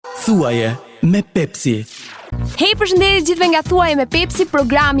Thuaje me Pepsi. Hej, përshëndetje gjithëve nga Thuaje me Pepsi,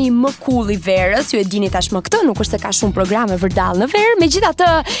 programi më cool I verës. Ju e dini tashmë këtë, nuk është se ka shumë programe vërdall në verë. Megjithatë,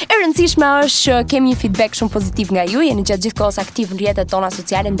 e rëndësishme është që kemi një feedback shumë pozitiv nga ju. Jeni gjatë gjithkohës aktiv në rrjetet tona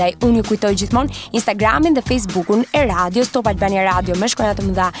sociale, ndaj unë ju kujtoj gjithmonë Instagramin dhe Facebookun e radios Top Albania Radio me shkronja të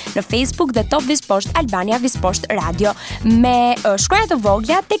mëdha në Facebook dhe Top Visposht Albania Visposht Radio me shkronja të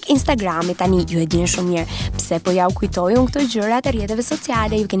vogla tek Instagrami. Tani ju e dini shumë mirë pse po ja u kujtoj unë këto gjëra të rrjeteve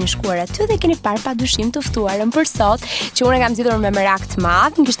sociale. Ju keni shkuar aty dhe keni parë padyshim të ftuar për sot, që unë kam zgjedhur me merak të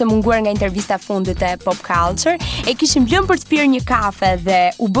madh, më kishte munguar nga intervista fundit e Pop Culture, e kishim lënë për të pirë një kafe dhe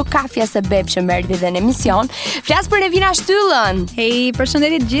u bë kafja se beb që më erdhi dhe në emision. Flas për Nevina Shtyllën. Hej,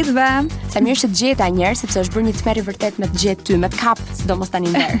 përshëndetje të gjithëve. Sa mirë që të gjeta një herë, sepse është bërë një tmerr I vërtet me të gjetë ty, me të kap, sidomos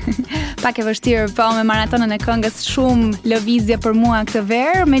tani ndër. Pak e vështirë, po me maratonën e këngës shumë lëvizje për mua këtë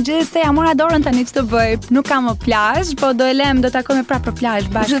verë, megjithëse ja mora dorën tani ç'të bëj. Nuk kam më plazh, po do e lëm, do takojmë prapë për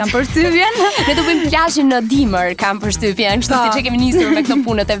plazh bashkë kam përshtypjen. Ne do bëjmë plazhin në dimër, kam përshtypjen, kështu siç e kemi nisur me këto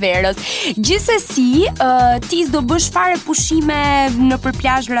punët e verës. Gjithsesi, ti s'do bësh fare pushime në për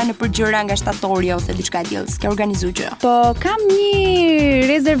plazhra, në për gjëra nga shtatori ose diçka e tillë. S'ke organizuar gjë? Po kam një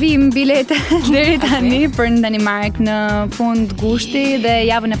rezervim bilete deri tani për në Danimark në fund gushti dhe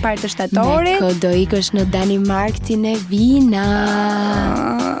javën e parë të shtatorit. Me do ikësh në Danimark ti Nevina.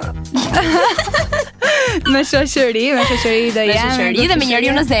 Me shoqëri do jam. Me shoqëri dhe me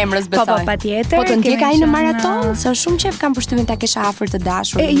njeriu në zemrës, besoj. Po, patjetër. Po të ndjek ai në maraton, se shumë qef kam përshtypjen ta kesh afër të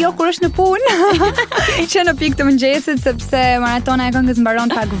dashur. Jo, kur është në punë. Që në pikë të mëngjesit, sepse maratona e këngës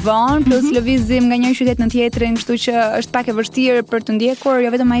mbaron pak vonë, plus lëvizim nga një qytet në tjetrin, kështu që është pak e vështirë për të ndjekur,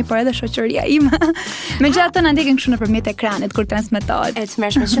 jo vetëm ai, por edhe shoqëria ime. Megjithatë na ndjekin kështu nëpërmjet ekranit kur transmetohet. E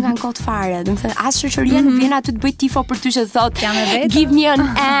tmerrshme që kanë kohë fare. Do të thënë, as shoqëria nuk vjen aty të bëj tifo për ty që thotë jam e vetëm. Give me an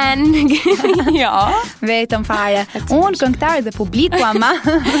N. Jo. Vetëm fare. Unë këngëtar dhe publiku ama.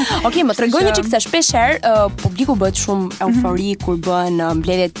 Okej, më tregoj një çik se shpeshherë publiku bëhet shumë euforik kur bëhen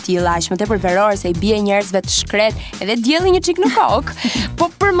mbledhje të tilla, aq më tepër verore se I bie njerëzve të shkret, edhe dielli një çik në kokë. Po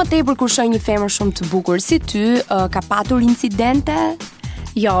për më tepër kur shoh një femër shumë të bukur si ty, ka patur incidente?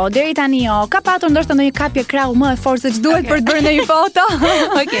 Jo, deri tani jo. Ka patur ndoshta ndonjë kapje krau më e fortë se ç'duhet për të bërë ndonjë foto.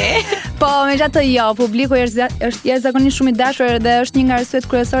 Okej. Po, megjithatë jo, publiku është jashtëzakonisht shumë I dashur dhe është një nga arsyet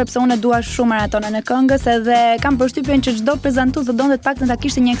kryesore pse unë dua shumë maratonën e këngës, edhe kam përshtypjen që çdo prezantues do donte të paktën ta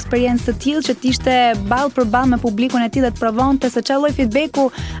kishte një eksperiencë të tillë që të ishte ball për ball me publikun e tij dhe të provonte se çfarë lloj feedbacku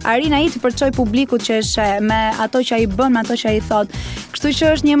arrin ai të përçoj publikut që është me ato që ai bën, me ato që ai thot. Kështu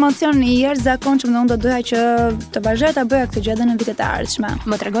që është një emocion I jashtëzakonshëm dhe unë do doja që të vazhdoj ta bëja këtë gjë edhe në vitet e ardhshme.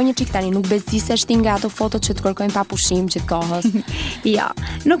 Më tregoj një çik tani, nuk bezdisesh ti nga ato fotot që të kërkojnë pa pushim gjithë kohës. Jo,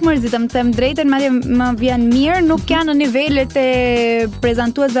 nuk mërzitem, të them drejtën, madje më vjen mirë, nuk janë në nivelet e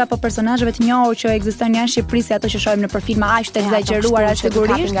prezantuesve apo personazheve të njohur që ekzistojnë jashtë Shqipërisë, ato që shohim nëpër filma aq të egzageruara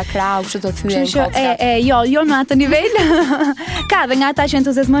sigurisht. Nga krau, kështu do thyen. Jo në atë nivel. Ka dhe nga ata që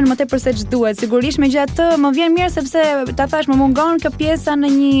entuziazmojnë më tepër se ç'duhet. Sigurisht megjithatë më vjen mirë sepse ta thash më mungon kjo pjesa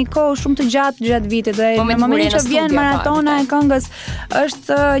në një kohë shumë të gjatë vitit dhe në momentin që vjen maratona e këngës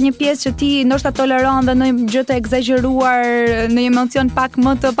është një pjesë që ti ndoshta toleron dhe në gjë të egzageruar, në emocion pak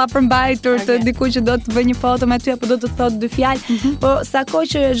më të papërmbajtur të dikujt që do të bëjë një foto me ty apo do të thotë dy fjalë, po sa kohë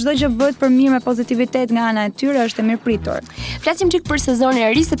që çdo gjë bëhet për mirë me pozitivitet nga ana e tyre është e mirëpritur. Flasim çik për sezonin e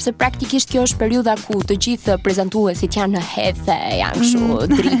ri sepse praktikisht kjo është periudha ku të gjithë prezantuesit janë në hethe, janë kështu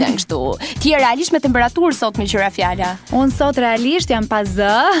driten kështu. Ti je realisht me temperaturë sot me qira fjala? Unë sot realisht jam pa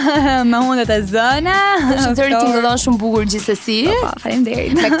zë, me hundet e zëna. Zëri ti ndodon shumë bukur gjithsesi. Po,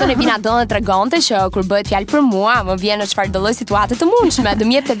 faleminderit. Me këtë Nevina do të tregonte që kur bëhet fjalë për mua, më vjen në çfarë do lloj situate të mundshme. Do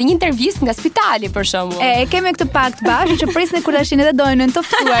më jep edhe një intervistë nga spitali për shembull. Kemi këtë pakt bashkë që prisni kur tashin edhe dojnë të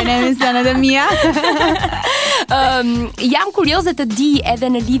ftuar në emisionet e mia. Jam kurioze të di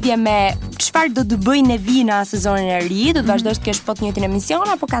edhe në lidhje me çfarë do të bëj Nevina sezonin e ri, do të vazhdosh të kesh po të njëjtin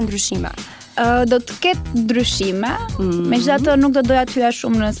emision apo ka ndryshime? Do të ketë ndryshime, megjithatë nuk do doja të hyja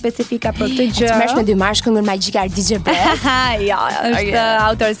shumë në specifika për këtë gjë. Të merresh me dy marsh këngën magjike DJ Breath. Jo, është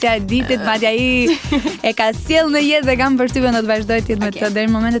autorsia e ditit, madje ai e ka sjell në jetë dhe kam përshtypjen do të vazhdoj të jetë me të deri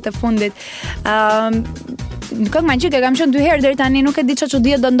në momentet e fundit. Në këngë magjike kam qenë 2 herë deri tani, nuk e di çfarë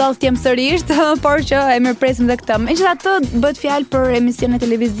çuditje do ndodh tiem sërish, por që e mirpresim edhe këtë. Megjithatë bëhet fjalë për emisione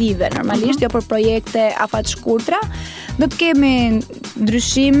televizive, normalisht jo për projekte afat shkurtra. Do të kemi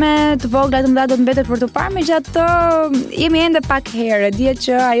ndryshime të vogla të mëdha do të mbetet për të parë, megjithatë jemi ende pak herë. Dihet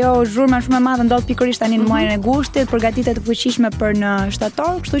që ajo zhurma shumë e madhe ndodh pikërisht tani në muajin e gushtit, përgatitje të fuqishme për në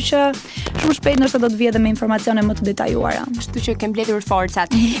shtator, kështu që shumë shpejt ndoshta do të vijë edhe me informacione më të detajuara. Kështu që kem mbledhur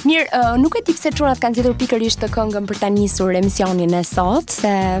forcat. Mirë, nuk e di pse çunat kanë zgjedhur pikërisht këtë këngën për ta nisur emisionin e sot, se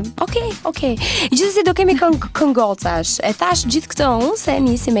okay. Gjithsesi do kemi këngocash. E thash gjithë këtë unë se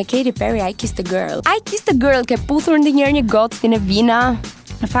nisi me Katy Perry, I Kissed a Girl. I Kissed a Girl, ke puthur ndonjëherë një gocë ti Nevina?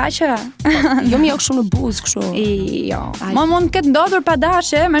 Në faqe? Jo kështu në buzë kështu. Jo. Ma mund këtë ndodhur pa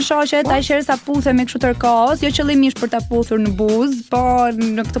dashe me shoqet, ai sherë sa puthe me kështu tërkohës, jo qëllimisht për ta puthur në buzë, po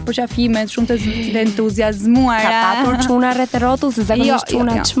në këtë përqafimet shumë të entuziazmuara. Ka patur çuna rreth rrotull se zakonisht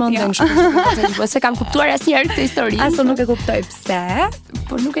çuna çmenden kështu. Se kam kuptuar asnjëherë këtë histori. Aso nuk e kuptoj pse,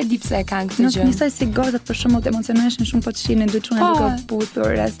 po nuk e di pse e kanë këtë gjë. Nuk nisoj si gocat për shembull të emocionoheshin shumë po të shihnin dy çuna duke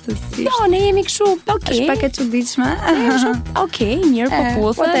puthur rastësisht. Jo, ne jemi kështu, okay. Është pak e çuditshme. Okay, mirë po.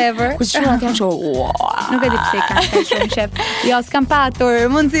 Whatever. Kur shumë janë kështu. Nuk e di pse kanë kështu shumë shef. Jo, s'kam patur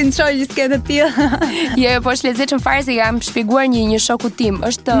mundsi të shoh gjë të tillë. Jo, po është lezetshëm fare se jam shpjeguar një shoku tim.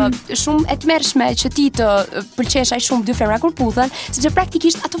 Është shumë e tmerrshme që ti të pëlqesh aq shumë dy femra kur puthen, sepse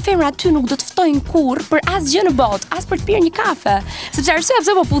praktikisht ato femra aty nuk do të ftojnë kurrë për asgjë në botë, as për të pirë një kafe. Sepse arsyeja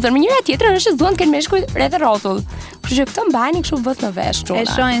pse po puthen me njëra tjetrën është se duan të kenë meshkuj rreth rrotull. Kështu që këtë mbajini kështu vët në vesh çuna. E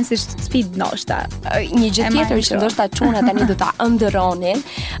shohin si sfidë ndoshta. Një gjë tjetër që ndoshta çuna tani do ta ëndërronin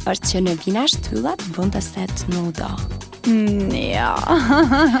është që Nevina Shtylla bënte set nudo. Ja.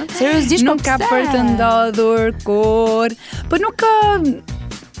 Seriozisht nuk ka për të ndodhur kur. Po nuk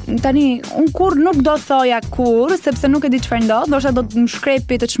tani un kur nuk do thoja kur, sepse nuk e di çfarë ndodh, ndoshta do të më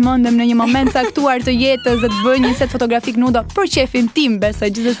shkrepi të çmendem në një moment caktuar të jetës dhe të bëj një set fotografik nudo për qefin tim, besoj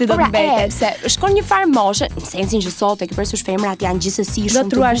gjithsesi do të mbetet. Se shkon një farë moshe, në sensin që sot e ke parasysh femrat janë gjithsesi shumë të bukura.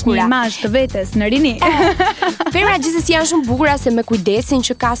 Do truash një imazh të vetes në rini. Femrat gjithsesi janë shumë bukura se me kujdesin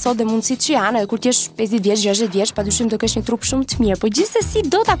që ka sot dhe mundësitë që janë, edhe kur ti je 50 vjeç, 60 vjeç, padyshim do kesh një trup shumë të mirë, po gjithsesi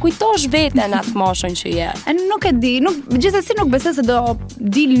do ta kujtosh veten atë moshën që je. Nuk e di, gjithsesi nuk besoj se do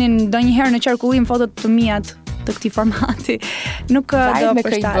dilnin ndonjëherë në qarkullim fotot të mia të këtij formati. Nuk do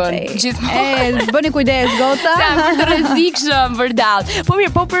përshtatej. Bëni kujdes goca. Sa më të rrezikshëm vërdall. Po mirë,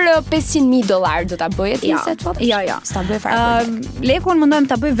 po për $500,000 do ta bëje ti set foto? Jo. S'ta bëj fare. Lekun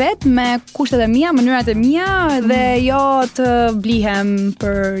mundojmë ta bëj vetë me kushtet e mia, mënyrat e mia dhe jo të blihem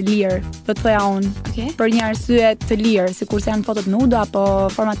për lirë, do të thoja unë. Për një arsye të lirë, sikurse janë fotot nudo apo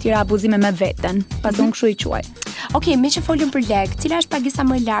forma të tjera abuzime me veten. Pasi unë kështu i quaj. Okej, me që folëm për lek, cila është pagesa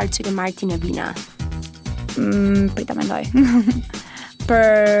më e lartë që ke marrë ti Nevina? Prita mendoj.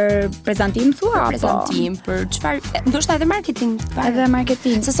 Për prezantim thua apo? Prezantim, për çfarë? Ndoshta edhe marketing. Edhe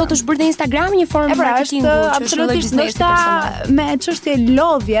marketing. Se sot është bërë në Instagram një formë marketingu që është edhe biznesi personal. Me çështje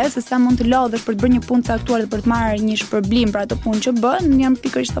lodhje, se sa mund të lodhesh për të bërë një punë caktuar dhe për të marrë një shpërblim për atë punë që bën, janë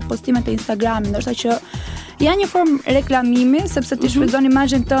pikërisht ato postimet e Instagramit, ndoshta që janë një formë reklamimi, sepse ti shfrytëzon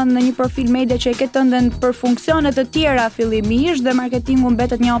imazhin tënd në një profil media që e ke tënden për funksione të tjera fillimisht dhe marketingu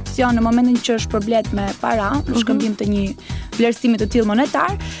mbetet një opsion në momentin që shpërblet me para, në shkëmbim të një vlerësimi të tillë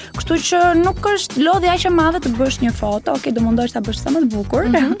monetar. Kështu që nuk është lodhje aq e madhe të bësh një foto, do mundosh ta bësh sa më të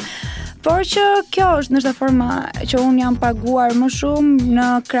bukur. Por që kjo është nështë forma që unë jam paguar më shumë në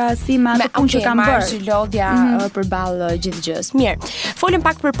krahasim me atë punë që kam bërë. Marrë lodhja përballë gjithë gjës. Mirë. Folëm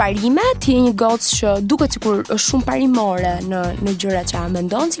pak për parimet, je një gocë që duket sikur është shumë parimore në gjërat që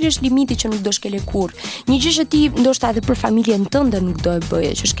mendon, cili është limiti që nuk do shkelë kurrë. Një gjë që ti ndoshta edhe për familjen tënde nuk do e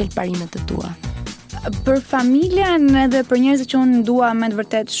bëje, që shkel parimet e tua. Për familjen edhe për njerëzit që unë dua me të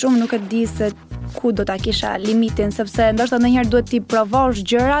vërtet shumë, nuk e di se ku do ta kisha limitin, sepse ndoshta ndonjëherë duhet ti provosh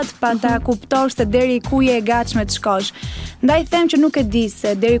gjërat pa ta kuptosh se deri ku je e gatshme të shkosh. Ndaj them që nuk e di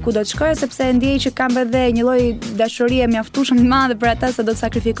se deri ku do të shkoj, sepse ndjej që kam edhe një lloj dashurie mjaftueshëm të madhe për ata se do të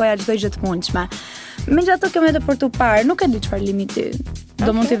sakrifikoja çdo gjë të mundshme. Megjithatë kjo më edhe për tu parë, nuk e di çfarë limiti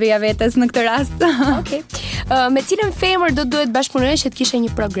do mund të veja vetes në këtë rast. Okej. Me cilën femër do duhet bashkëpunojesh që të kishe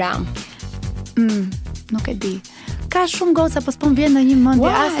një program? Nuk e di. Ka shumë goca, po s'po vjen ndonjë mendje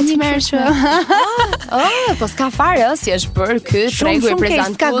asnjë mërshë. Po s'ka fare, si është bër ky tregu i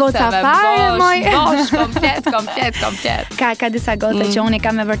prezantuesve. Ka goca fare, bosh, komplet. Ka disa goca që unë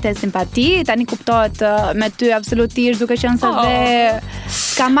kam me vërtet simpati, tani kuptohet me ty absolutisht, duke qenë se dhe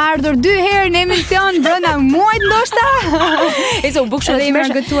kam ardhur 2 herë në emision brenda muajit ndoshta. U buk shumë të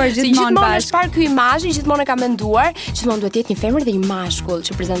mërgëtuar gjithmonë bashkë. Është parë ky imazhi, gjithmonë e kam menduar, gjithmonë duhet të jetë një femër dhe një mashkull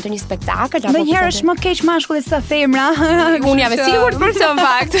që prezanton një spektakël apo ndonjëherë është më keq mashkulli se femra. Unë jam e sigurt për këtë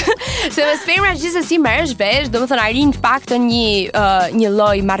fakt. Se me femra gjithsesi merresh vesh, domethënë arrin të paktën një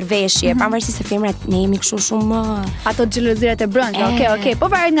lloj marrëveshje, pavarësisht se femrat ne jemi kështu shumë ato xhelozirat e brendshme. Okej, po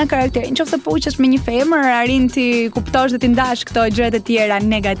varet nga karakteri. Nëse po uqesh me një femër, arrin ti kuptosh dhe ti ndash këto gjërat e tjera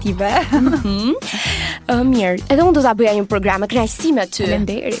negative. Mirë, edhe unë do ta bëja një program me kënaqësi me ty.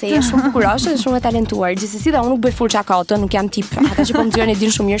 Se je shumë bukuroshe dhe shumë e talentuar. Gjithsesi dhe unë nuk bëj furça kote, nuk jam tip. Ata që po më dëgjojnë e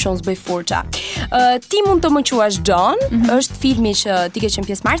dinë shumë mirë që unë s'bëj furça. Ti mund të më quash John, është filmi që ti ke qenë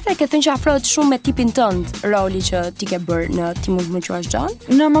pjesëmarrëse, ke thënë që afrohet shumë me tipin tënd, roli që ti ke bërë në Ti mund të më quash John?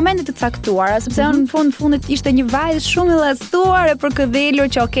 Në momentet e caktuara, sepse në fundit ishte një vajzë shumë e llastuar e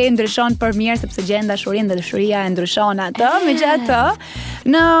përkëdhelur që ndryshon për mirë sepse gjen dashurinë dhe dashuria e ndryshon atë. Megjithatë,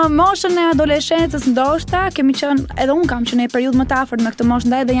 në moshën e adoleshencës ndoshta kemi qenë, edhe un kam qenë në një periudhë më të afërt me këtë moshë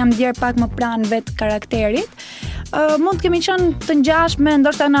ndaj dhe jam ndier pak më pranë vet karakterit. Mund të kemi qenë të ngjashme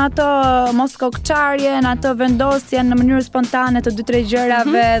ndoshta në ato mos kokçarje, në ato vendosje në mënyrë spontane të 2-3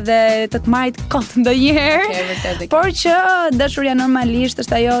 gjërave dhe të marrit kot ndonjëherë. Por që dashuria normalisht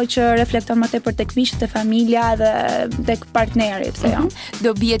është ajo që reflekton më tepër tek miqtë e familja dhe tek partneri, pse jo?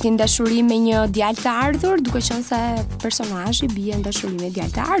 Do bie ti në dashuri me një djalë të ardhur, duke qenë se personazhi bie në dashuri me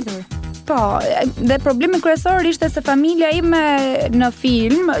djalë të ardhur. Po, dhe problemi kryesor ishte se familja ime në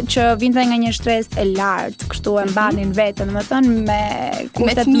film që vinte nga një stres e lartë, kështu e mbanin veten, domethënë me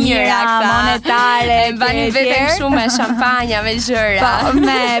kushte të mira monetare, e mbanin veten shumë me shampanja, me gjëra. Po,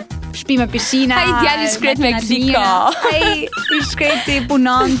 me shtëpi me pishinë. Ai djali shkret me gliko. Ai i shkreti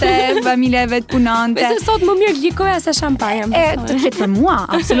punonte, familja e vet punonte. Besoj sot më mirë glikoja se shampanja. Të flet për mua,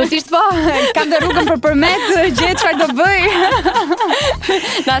 absolutisht po. Kam të rrugën për përmet, gjej çfarë do bëj.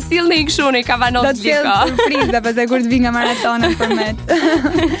 Na sillni kështu në kavanos gliko. Do të sjell surprizë pse kur të vi nga maratona përmet.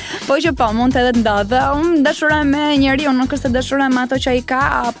 Po që po, mund të edhe të ndodhë. Unë dashuroj me njeriu, nuk është se dashuroj me ato që ai ka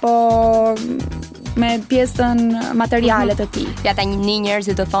apo me pjesën materiale të tij. Ja ta një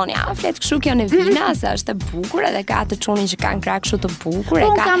njerëzit do thonë, ja, flet kështu kjo Nevina, se është e bukur edhe ka të çunin që kanë krah kështu të bukur, e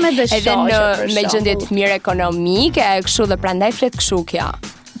ka edhe me gjendje të mirë ekonomike, kështu dhe prandaj flet kështu kjo.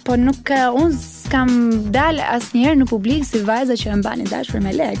 Po nuk unë s'kam dalë asnjëherë në publik si vajza që e mbani dashur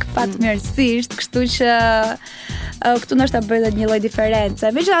me lek, fatmirësisht, kështu që këtu ndoshta bëhet një lloj diference.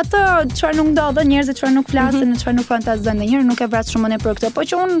 Megjithatë, çfarë nuk ndodh, njerëzit çfarë nuk flasin, çfarë nuk fantazojnë, ndonjëherë nuk e vras shumë mendje për këtë. Po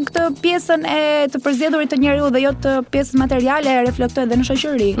që unë këtë pjesën e të përzgjedhurit të njeriu dhe jo të pjesës materiale e reflektoj edhe në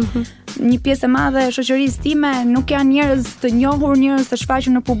shoqëri. Një pjesë e madhe e shoqërisë time nuk janë njerëz të njohur, njerëz të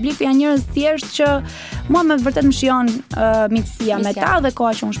shfaqur në publik, janë njerëz thjesht që mua me vërtet më shijon miqësia me ta dhe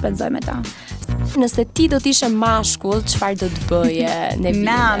koha që unë shpenzoj me ta. Nëse ti do t'ishe mashkull, çfarë do të bëje,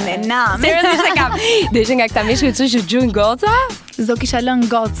 Nevina? Name. Seriozisht e kam. Do ishe nga këta mishkull që gjujnë goca? Do kisha lënë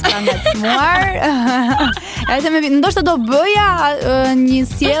gocë ka ngacmuar. Edhe ndoshta do bëja një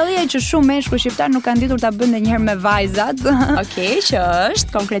sjellje që shumë meshkuj shqiptar nuk kanë ditur ta bëjnë ndonjëherë me vajzat. Okej, që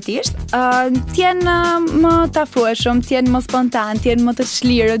është konkretisht? T'jenë më të afrueshëm, t'jenë më spontan, t'jenë më të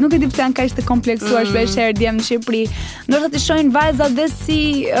çlirë. Nuk e di pse janë kaq të kompleksuar shpeshherë djem në Shqipëri. Ndoshta t'i shohin vajzat dhe si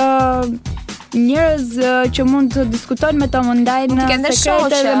njerëz që mund të diskutojnë me to, mund ndajnë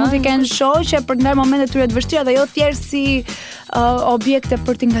sekrete dhe mund të kenë shoqe për të ndarë momente të tyre të vështira dhe jo thjesht si objekte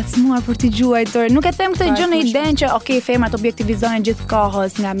për t'i ngacmuar, për t'i gjuajtur. Nuk e them këtë gjë në idenë që femrat objektivizohen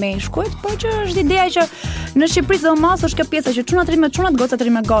gjithkohës nga meshkujt, por që është ideja që në Shqipëri domos është kjo pjesa që çunat rrin me çunat, gocat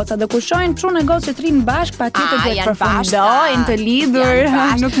rrin me goca. Dhe kur shohin çunë e gocë që rrin bashkë, patjetër do të përfundojnë të lidhur,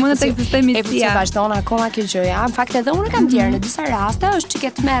 nuk mund të ekzistojë miqësia. E vazhdon akoma kjo gjëja. Në fakt edhe unë kam djerë në disa raste është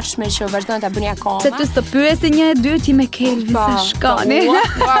çike të mërshme që vazhdojnë ta bëni akoma. Se ty të pyesi 1-2 ti me Kelvin se shkoni.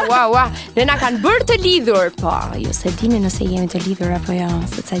 Wow. Ne na kanë bërë të lidhur. Po, ju se dini nëse jemi të lidhur apo jo,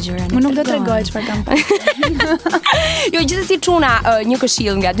 se ca gjëra nuk do t'rregoj çfarë kam pasur. Jo, gjithsesi çuna, një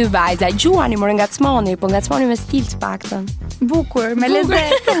këshill nga dy vajza, gjuani, më ngacmoni, po ngacmoni me stil të paktën. Bukur, me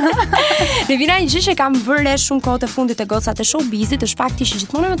lezet. Nevina, një gjë që kam vënë shumë kohë të fundit e gocat e showbizit është fakti që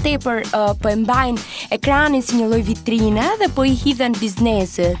gjithmonë më tepër po e mbajnë ekranin si një lloj vitrine dhe po i hidhen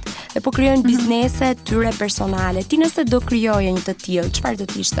biznesit dhe po krijojnë biznese tyre personale. Ti nëse do krijoje një të tillë, çfarë do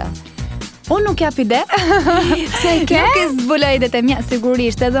të ishte? Unë nuk jap ide. Se ke? Nuk e zbuloj idetë mia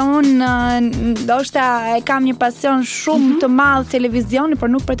sigurisht. Edhe unë ndoshta e kam një pasion shumë të madh televizioni,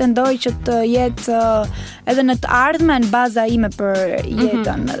 por nuk pretendoj që të jetë edhe në të ardhmen baza ime për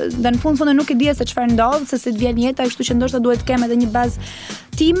jetën. Dhe në fund nuk e di se çfarë ndodh, se si të vjen jeta, kështu që ndoshta duhet të kem edhe një bazë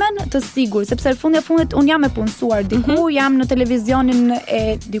timen të sigurt, sepse në fundit unë jam e punësuar diku, jam në televizionin e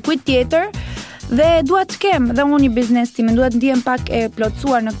dikujt tjetër. Dhe dua të kem dhe unë një biznes tim, dua të ndihem pak e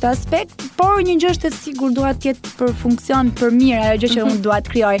plotësuar në këtë aspekt, por një gjë është e sigurt, dua të jetë për funksion, për mirë ajo gjë që unë dua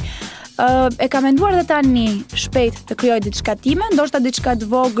të krijoj. e ka menduar dhe tani shpejt të krijoj diçka time, ndoshta diçka të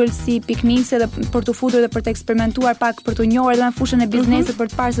vogël si piknikse dhe për të futur dhe për të eksperimentuar pak, për të njohur edhe në fushën e biznesit, për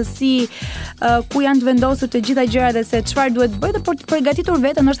të parë se si ku janë të vendosur të gjitha gjërat dhe se çfarë duhet bëj dhe për të përgatitur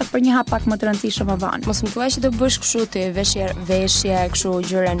veten ndoshta për një hap pak më të rëndësishëm më vonë. Mos më thuaj që do bësh kështu ti, veshje, kështu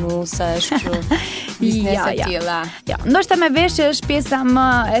gjëra nusesh, kështu biznese të tilla. Jo, ndoshta me veshje është pjesa më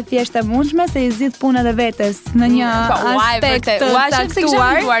e thjeshtë e mundshme se i zgjidh punën e vetes në një aspekt të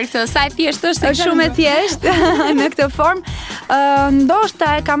caktuar. Sa e thjeshtë është shumë e thjeshtë në këtë formë. Ndoshta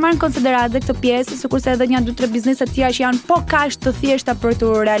e ka marrë në konsiderat dhe këtë pjesë, sikurse edhe një 2-3 biznese të tjera që janë po kaq të thjeshta për të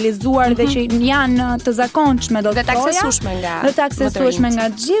realizuar dhe që janë të zakonshme do të thoja. Dhe të aksesueshme nga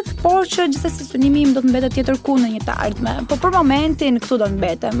të gjithë, por që gjithsesi synimi im do të mbetet tjetër ku në një të ardhme. Po për momentin këtu do të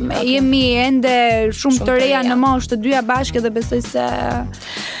mbetem. Jemi ende shumë të reja në moshë të dyja bashkë dhe besoj se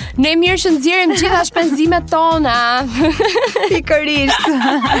ne mirë që nxjerrim gjitha shpenzimet tona. Pikërisht.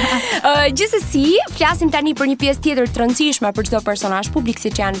 Gjithsesi, flasim tani për një pjesë tjetër të rëndësishme për çdo personazh publik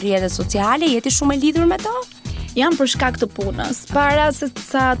siç janë rrjetet sociale. Jeti shumë e lidhur me to? Jam për shkak të punës. Para se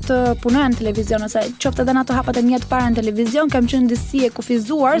sa të punoja në televizion ose qoftë edhe në ato hapat e mia të para në televizion, kam qenë disi e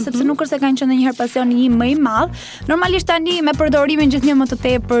kufizuar, sepse nuk është se kanë qenë ndonjëherë pasioni im më i madh. Normalisht tani me përdorimin gjithnjë më të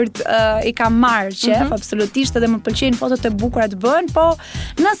tepërt i kam marrë qef, absolutisht, edhe më pëlqejnë fotot e bukura të bëhen, po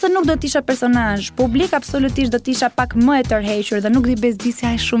nëse nuk do të isha personazh publik, absolutisht do të isha pak më e tërhequr dhe nuk di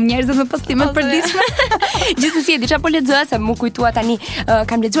bezdisja e shumë njerëzve me postimet përditshme. Gjithsesi, diçka po lexoja se më kujtua tani,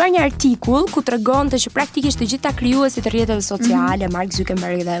 kam lexuar një artikull ku tregonte që praktikisht të gjitha krijuesit të rrjeteve sociale, Mark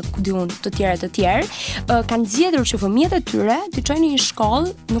Zuckerberg dhe ku diun të tjerë, kanë zgjedhur që fëmijët e tyre të çojnë në një shkollë,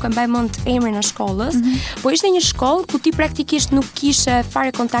 nuk e mbaj mend emrin e shkollës, po ishte një shkollë ku ti praktikisht nuk kishe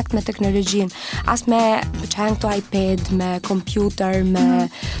fare kontakt me teknologjinë, as me çan këto iPad, me kompjuter, me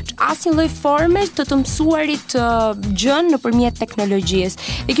asnjë lloj forme të mësuarit gjën nëpërmjet teknologjisë.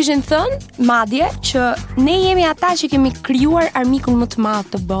 Dhe kishin thënë madje që ne jemi ata që kemi krijuar armikun më të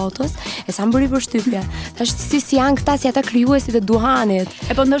madh të botës, e sa më bëri përshtypje. Tash si janë këta si ata krijuesit e duhanit.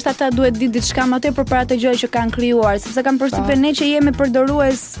 E po ndoshta ata duhet ditë diçka më tepër për atë gjë që kanë krijuar, sepse kanë përshtypjen ne që jemi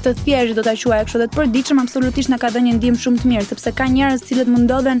përdorues të thjeshtë, do ta quaj kështu, dhe të përditshëm absolutisht na ka dhënë një ndihmë shumë të mirë, sepse ka njerëz të cilët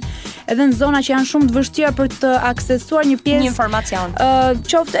mundodhen edhe në zona që janë shumë të vështira për të aksesuar një pjesë informacion.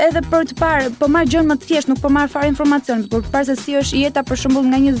 Qoftë edhe për të parë, po marr gjën më të thjeshtë, nuk po marr fare informacion, por të parë se si është jeta për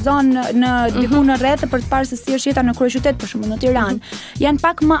shembull nga një zonë në diku në rreth, për të parë se si është jeta në kryeqytet, për shembull në Tiranë. Janë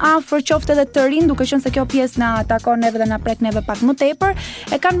pak më afër qoftë edhe të rinë, duke qenë se kjo pjesë na takon neve dhe na prek neve pak më tepër,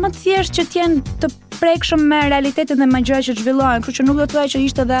 e kanë më të thjeshtë që të jenë të prekshëm me realitetin dhe me gjërat që zhvillohen, kështu që nuk do të thoj që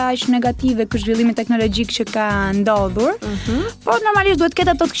ishte edhe aq negative ky zhvillim teknologjik që ka ndodhur. Po normalisht duhet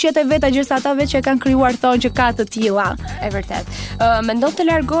ketë ato të këqijat e veta gjithsesi ata vetë që e kanë krijuar thonë që ka të tilla. E vërtet. Mendon të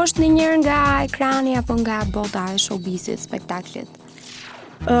largosh ndonjëherë nga ekrani apo nga bota e showbizit, spektaklit?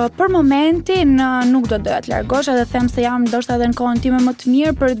 Për momentin nuk do doja të largosh, edhe them se jam ndoshta edhe në kohën time më të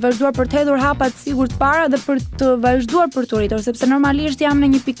mirë për të vazhduar për të hedhur hapat sigurt para dhe për të vazhduar për të rritur, sepse normalisht jam në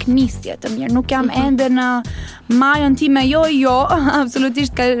një pikë nisje të mirë, nuk jam ende në majën time, jo,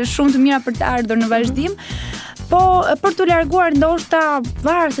 absolutisht ka shumë të mira për të ardhur në vazhdim. Po për të larguar ndoshta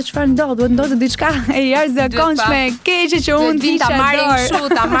varet se çfarë ndodh, duhet ndodhë diçka e jashtëzakonshme, keqe që unë të isha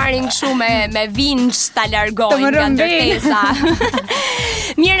dorë. Ta marrin kështu me vinç ta largojnë nga ndërtesa.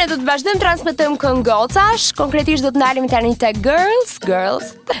 Mirë, do të vazhdojmë transmetojmë këngëcash, konkretisht do të ndalemi tani te girls.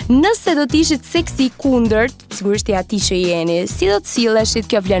 Nëse do të ishit seksi kundërt, sigurisht ja ti që jeni, si do të silleshit?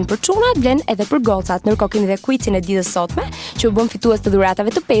 Kjo vlen për çunat, vlen edhe për gocat. Ndërkohë kemi dhe quizin e ditës sotme, që u bën fitues të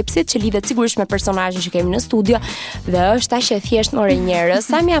dhuratave të Pepsit, që lidhet sigurisht me personazhin që kemi në studio. Dhe është aq e thjeshtë more njerëz,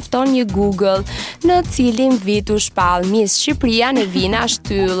 sa mjafton një Google në cilin vit u shpall Miss Shqipëria Nevina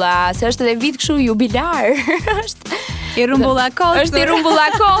Shtylla, se është edhe vit kështu jubilar. Është i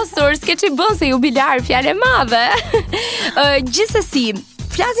rumbullakosur, s'ke që bën se jubilar, fjalë e madhe. Gjithsesi,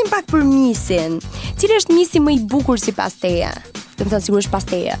 flasim pak për misin. Cili është misi më i bukur sipas teje? Të më thënë sigurisht pas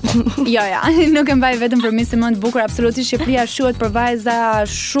teje. Jo, nuk e mbaj vetëm për misin më të bukur, absolutisht Shqipëria shuhet për vajza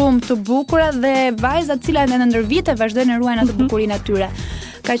shumë të bukura dhe vajza të cilat në ndër vite vazhdojnë të ruajnë atë bukurinë e tyre.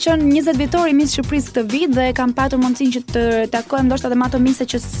 Ka qenë 20 vjetori Miss Shqipërisë këtë vit dhe kam patur mundësinë që të takohem ndoshta edhe me ato mise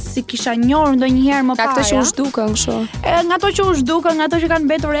që si kisha njohur ndonjëherë më parë. Ka këto që u zhdukën kështu. Nga ato që u zhdukën, nga ato që kanë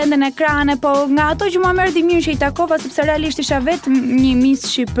mbetur ende në ekrane, po nga ato që më merrti mirë që i takova sepse realisht isha vetëm një Miss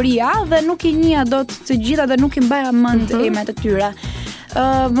Shqipëria dhe nuk i njeh dot të gjitha dhe nuk i mbaja mend emrat e tyre.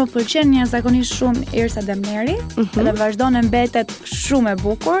 Më pëlqen jashtëzakonisht shumë Irsa Demneri, dhe vazhdon e mbetet shumë e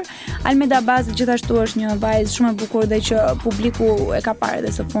bukur. Almeda Bazi gjithashtu është një vajzë shumë e bukur dhe që publiku e ka parë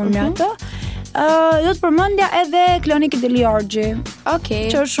edhe së fundi atë. Do të përmendja edhe Kloniki Deliorgji. Okej.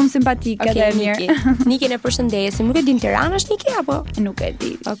 Që është shumë simpatike dhe mirë. Nikin e përshëndesim. Nuk e di në Tiranë është Niki apo? Nuk e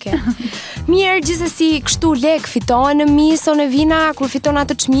di. Okej. Mirë, gjithsesi kështu lek fitohen në mis o Nevina kur fiton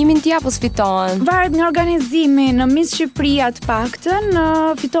atë çmimin ti apo s'fiton? Varet nga organizimi. Në Miss Shqipëria të paktën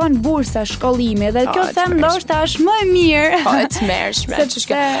fitohen bursa shkollimi dhe kjo them ndoshta është më e mirë. Po, e tmerrshme.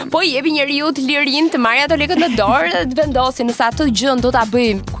 Po i jepi njeriu të lirinë të marrë ato lekët në dorë dhe të vendosin nëse atë gjën do ta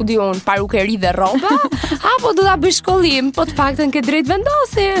bëjmë, ku di un, parukeri dhe rroba, apo do ta bëj shkollim, po të paktën ke drejt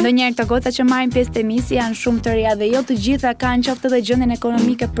vendosin. Ndonjëherë këto goca që marrin pjesë te misi janë shumë të reja dhe jo të gjitha kanë qoftë edhe gjendjen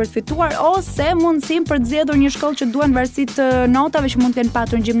ekonomike për të fituar ose mundësinë për të zgjedhur një shkollë që duan varësi të notave që mund të kenë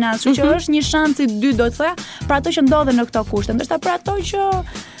patur në gjimnaz, që është një shans i dy do të thoya për ato që ndodhen në këto kushte. Ndërsa për ato që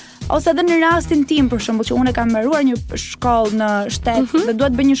ose edhe në rastin tim për shembull që unë kam mbaruar një shkollë në shtet dhe dua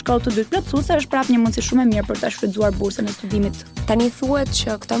të bëj një shkollë të dytë plotësuese, është prapë një mundësi shumë e mirë për ta shfrytzuar bursën e studimit. Tani thuhet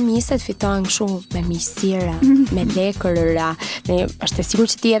që këto miset fitojnë kështu me miqësira, me lekëra. Është e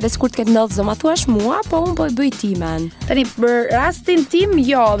sigurt që ti edhe sikur të ketë ndodhur zoma thuash mua, po unë po e bëj timen. Tani për rastin tim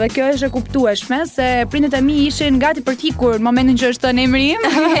jo, dhe kjo është e kuptueshme se prindët e mi ishin gati për të ikur në momentin që është në emrim.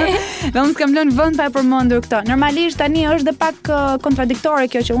 Dhe unë s'kam lënë vend pa e përmendur këtë. Normalisht tani është dhe pak kontradiktore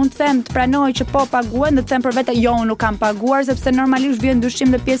kjo që unë them të pranoj që po paguajnë dhe të them për vete jo, unë nuk kam paguar sepse normalisht vjen dyshim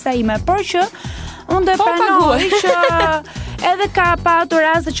dhe pjesa ime, por që unë do e pranoj që edhe ka patur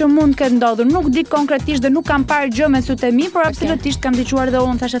raste që mund të ketë ndodhur. Nuk di konkretisht dhe nuk kam parë gjë me sytë e mi, por absolutisht kam dëgjuar dhe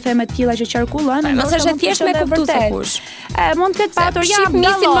unë thashë theme të tilla që qarkullojnë. Mos është thjesht me kuptues se kush. Mund të ketë patur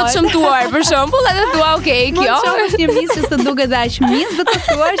misin më të çmtuar për shembull, edhe thua okay, kjo është një mis që s'të duket aq mis, do të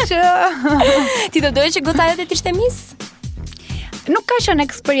thuash që ti do doje që goca jote të ishte mis? Nuk ka qenë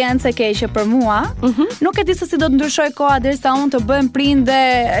eksperiencë e keqe për mua. Nuk e di se si do të ndryshoj koha derisa unë të bëhem prindë,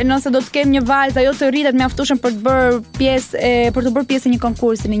 nëse do të kem një vajzë ajo të rritet mjaftueshëm për të bërë pjesë e një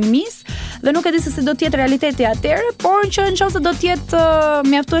konkursi në një mis, dhe nuk e di se si do të jetë realiteti atëherë, por që nëse do të jetë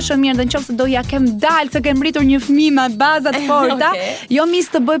mjaftueshëm mirë dhe nëse do ja kem dalë se kem rritur një fëmijë me baza të forta, jo mis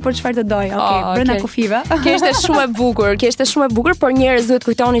të bëj për çfarë të doj. Brenda kufive. Kjo është shumë e bukur, por njerëz duhet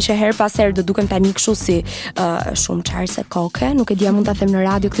kujtoni që her pas here do dukem tani kështu si shumë çarse koke, nuk e dia mund ta them në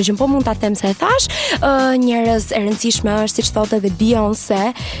radio këtë gjë, po mund ta them se e thash, njerëz e rëndësishme është siç thotë edhe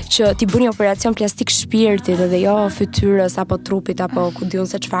Beyoncé që ti bëni operacion plastik shpirtit dhe jo fytyrës apo trupit apo ku diun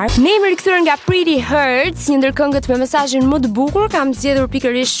se çfarë. Ne jemi rikthyer nga Pretty Hurts, një ndër këngët me mesazhin më të bukur, kam zgjedhur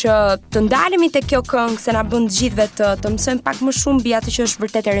pikërisht që të ndalemi tek kjo këngë se na bën të gjithëve të mësojmë pak më shumë mbi atë që është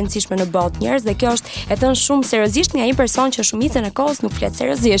vërtet e rëndësishme në botë njerëz dhe kjo është e thënë shumë seriozisht nga një person që shumicën e kohës nuk flet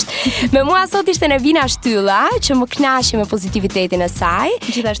seriozisht. Me mua sot ishte Nevina Shtylla që më kënaqi me pozitivitetin e saj.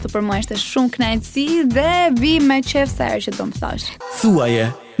 Gjithashtu për mua ishte shumë kënaqësi dhe vi me qejf sa herë që do më thash.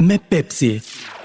 Thuaje me Pepsi.